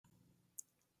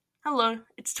Hello,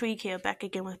 it's Tweak here, back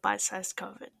again with Bite-Sized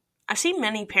COVID. I've seen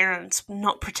many parents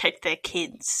not protect their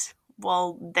kids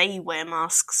while they wear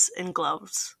masks and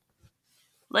gloves.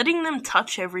 Letting them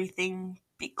touch everything,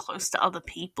 be close to other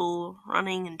people,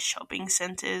 running in shopping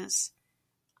centres.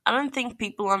 I don't think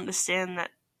people understand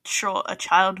that, sure, a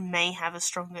child may have a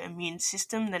stronger immune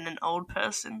system than an old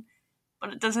person,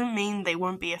 but it doesn't mean they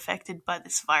won't be affected by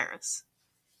this virus.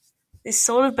 This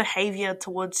sort of behavior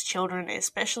towards children,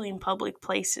 especially in public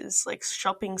places like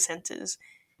shopping centers,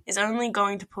 is only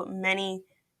going to put many,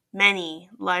 many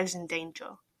lives in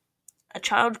danger. A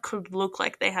child could look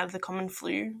like they have the common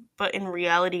flu, but in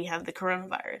reality have the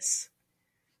coronavirus.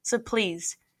 So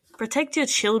please, protect your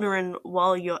children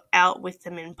while you're out with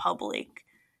them in public.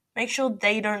 Make sure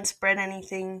they don't spread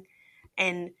anything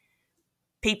and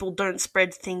people don't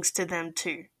spread things to them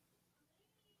too.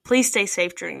 Please stay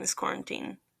safe during this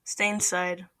quarantine. Stay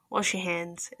inside, wash your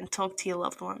hands, and talk to your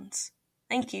loved ones.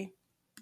 Thank you.